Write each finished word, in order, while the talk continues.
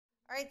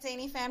All right,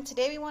 Zany fam,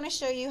 today we want to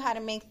show you how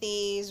to make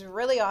these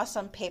really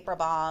awesome paper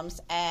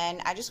bombs, and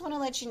I just want to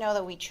let you know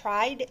that we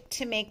tried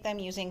to make them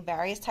using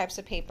various types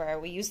of paper.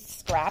 We used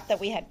scrap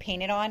that we had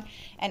painted on,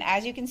 and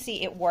as you can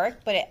see, it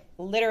worked, but it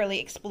literally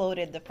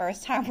exploded the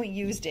first time we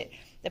used it,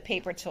 the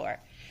paper tore.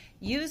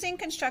 Using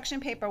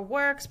construction paper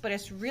works, but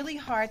it's really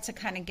hard to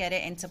kind of get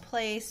it into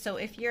place. So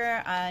if you're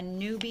a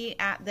newbie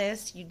at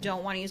this, you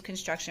don't want to use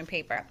construction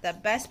paper. The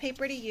best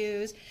paper to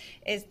use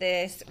is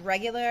this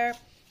regular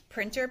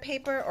printer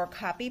paper or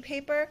copy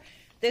paper.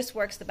 This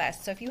works the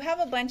best. So if you have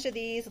a bunch of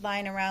these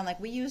lying around,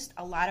 like we used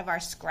a lot of our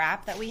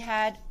scrap that we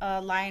had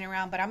lying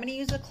around, but I'm going to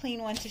use a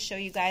clean one to show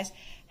you guys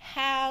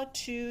how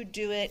to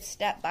do it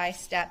step by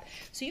step,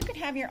 so you can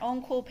have your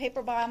own cool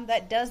paper bomb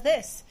that does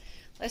this.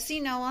 Let's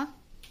see, Noah.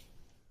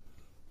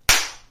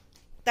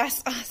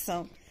 That's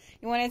awesome.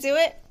 You want to do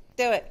it?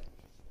 Do it.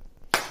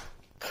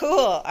 Cool.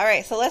 All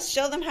right, so let's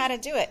show them how to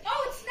do it.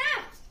 Oh, it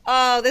snapped.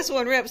 Oh, this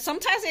one ripped.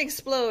 Sometimes they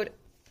explode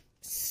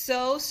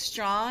so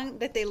strong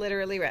that they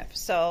literally rip.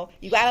 So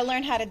you got to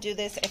learn how to do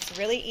this. It's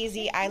really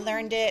easy. I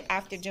learned it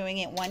after doing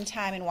it one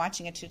time and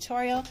watching a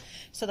tutorial.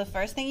 So the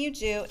first thing you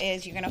do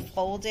is you're going to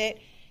fold it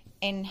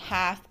in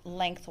half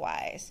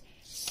lengthwise.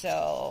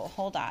 So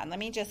hold on. Let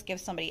me just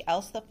give somebody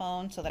else the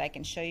phone so that I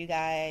can show you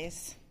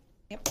guys.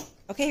 Yep.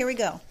 Okay, here we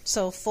go.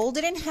 So fold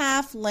it in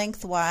half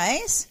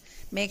lengthwise.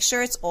 Make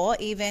sure it's all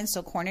even,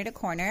 so corner to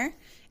corner,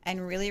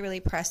 and really, really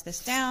press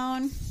this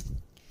down.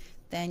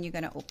 Then you're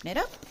going to open it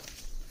up.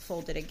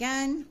 Fold it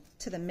again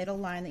to the middle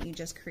line that you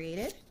just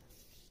created.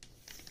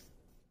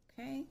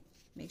 Okay,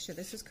 make sure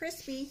this is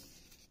crispy.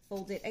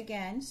 Fold it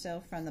again,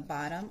 so from the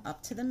bottom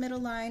up to the middle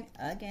line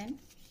again.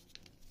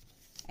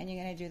 And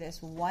you're going to do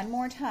this one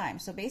more time.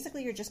 So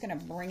basically you're just going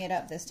to bring it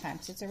up this time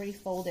because it's already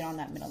folded on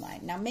that middle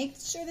line. Now make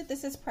sure that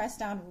this is pressed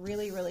down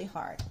really, really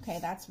hard. Okay,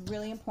 that's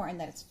really important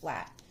that it's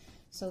flat.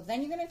 So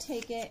then you're going to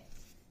take it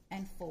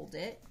and fold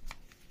it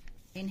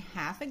in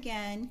half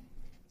again,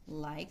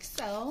 like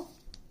so.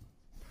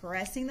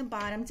 Pressing the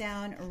bottom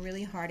down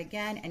really hard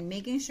again and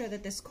making sure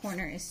that this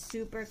corner is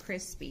super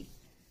crispy.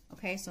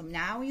 Okay, so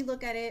now when you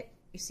look at it,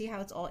 you see how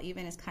it's all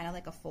even? It's kind of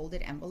like a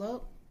folded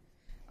envelope.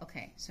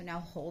 Okay, so now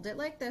hold it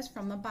like this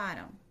from the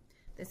bottom.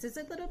 This is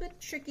a little bit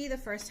tricky the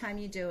first time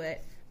you do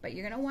it, but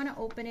you're gonna wanna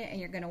open it and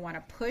you're gonna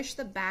wanna push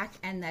the back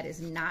end that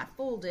is not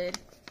folded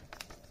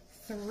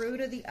through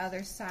to the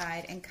other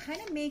side and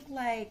kind of make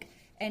like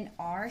an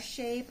R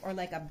shape or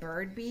like a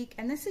bird beak,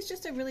 and this is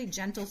just a really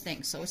gentle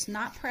thing, so it's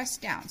not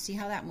pressed down. See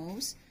how that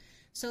moves?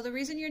 So the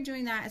reason you're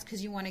doing that is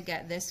because you want to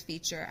get this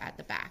feature at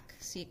the back.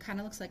 See, it kind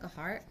of looks like a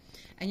heart,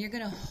 and you're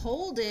going to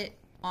hold it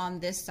on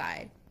this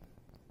side.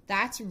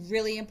 That's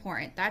really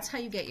important. That's how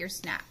you get your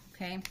snap,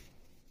 okay?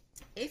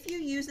 If you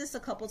use this a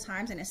couple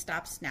times and it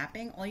stops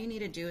snapping, all you need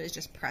to do is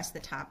just press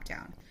the top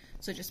down.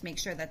 So just make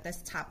sure that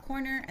this top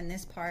corner and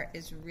this part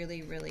is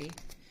really, really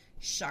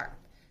sharp.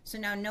 So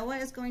now Noah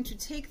is going to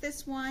take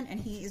this one and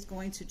he is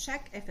going to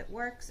check if it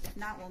works. If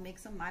not, we'll make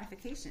some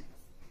modifications.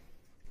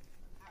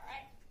 All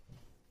right.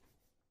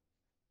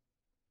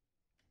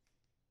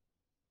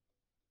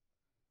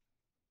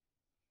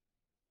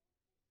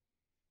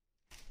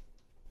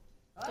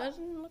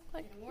 Doesn't look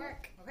like It'll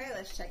work. Okay,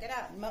 let's check it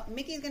out.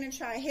 Mickey's going to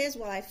try his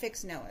while I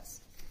fix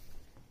Noah's.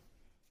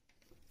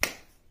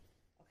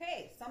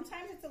 Okay,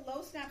 sometimes it's a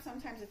low snap,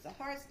 sometimes it's a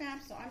hard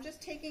snap. So I'm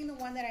just taking the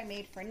one that I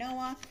made for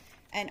Noah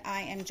and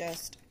I am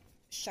just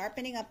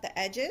sharpening up the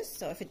edges.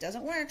 So if it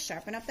doesn't work,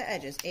 sharpen up the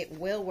edges. It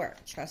will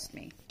work, trust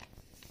me.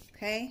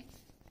 Okay,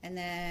 and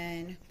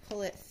then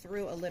pull it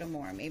through a little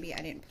more. Maybe I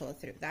didn't pull it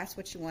through. That's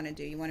what you want to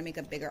do. You want to make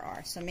a bigger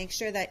R. So make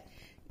sure that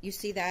you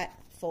see that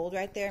fold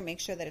right there.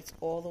 Make sure that it's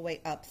all the way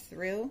up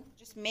through.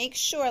 Just make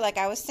sure, like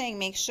I was saying,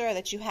 make sure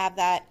that you have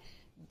that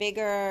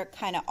bigger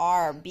kind of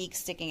R beak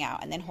sticking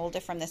out, and then hold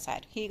it from this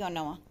side. Here you go,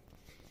 Noah.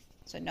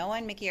 So Noah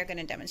and Mickey are going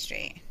to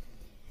demonstrate.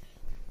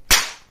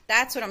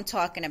 That's what I'm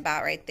talking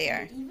about right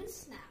there. It even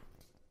snapped.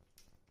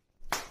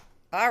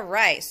 All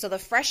right, so the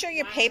fresher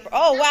your paper,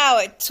 oh wow,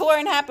 it tore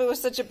in half. It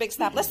was such a big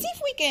snap. Let's see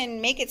if we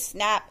can make it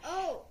snap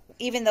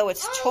even though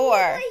it's tore.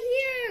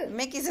 Right here.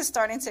 Mickey's is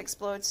starting to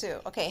explode too.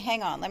 Okay,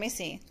 hang on, let me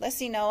see. Let's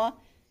see, Noah.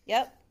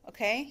 Yep,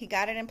 okay, he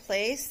got it in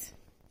place.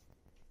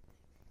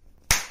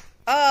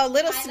 Oh,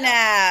 little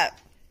snap.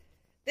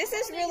 This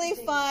is really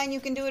fun. You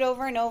can do it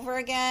over and over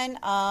again.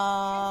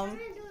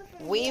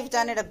 We've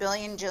done it a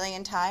billion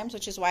jillion times,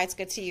 which is why it's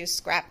good to use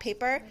scrap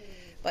paper.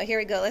 But here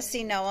we go. Let's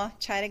see, Noah.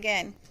 Try it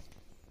again.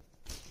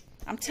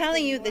 I'm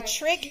telling you, the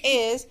trick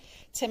is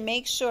to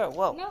make sure,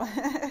 whoa,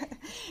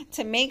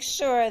 to make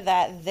sure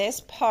that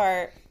this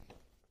part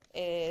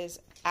is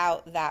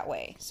out that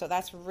way. So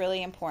that's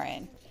really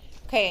important.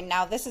 Okay,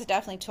 now this is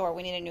definitely tore.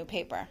 We need a new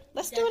paper.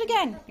 Let's do it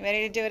again. You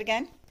ready to do it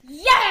again?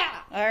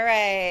 Yeah! All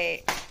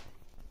right.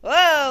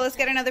 Whoa, let's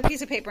get another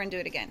piece of paper and do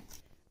it again.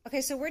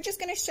 Okay, so we're just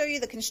going to show you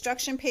the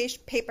construction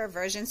paper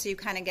version so you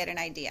kind of get an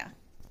idea.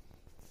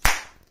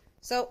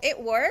 So it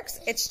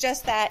works. It's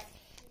just that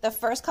the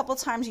first couple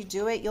times you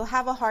do it, you'll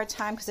have a hard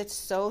time because it's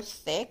so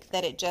thick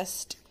that it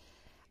just,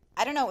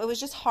 I don't know, it was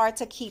just hard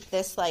to keep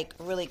this like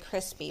really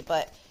crispy,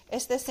 but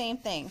It's the same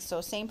thing.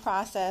 So same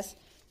process.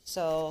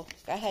 So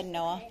go ahead,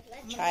 Noah.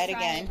 Try it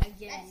again. Let's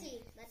see.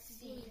 Let's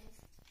see.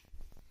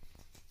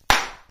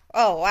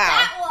 Oh, wow.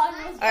 That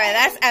one was All right,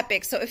 that's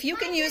epic. So if you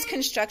can use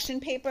construction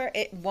paper,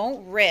 it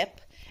won't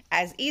rip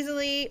as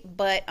easily,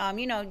 but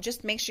you know,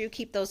 just make sure you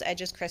keep those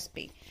edges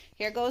crispy.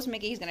 Here goes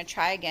Mickey. He's going to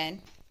try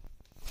again.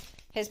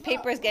 His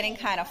paper is getting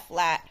kind of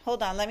flat.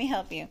 Hold on, let me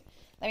help you.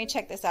 Let me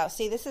check this out.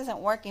 See, this isn't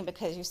working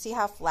because you see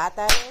how flat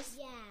that is?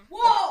 Yeah.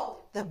 Whoa!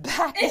 The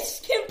back is... It's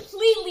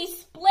completely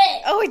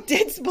split. Oh, it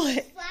did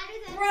split. Flatter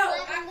than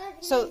Bro,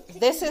 So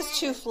this is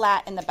too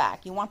flat in the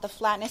back. You want the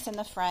flatness in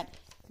the front,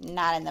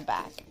 not in the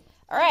back.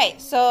 All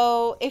right,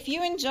 so if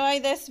you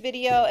enjoy this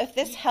video, if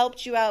this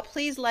helped you out,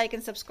 please like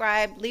and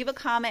subscribe. Leave a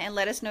comment and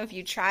let us know if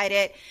you tried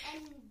it.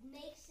 And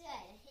make sure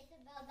to hit the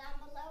bell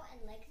down below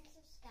and like and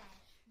subscribe.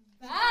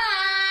 Bye.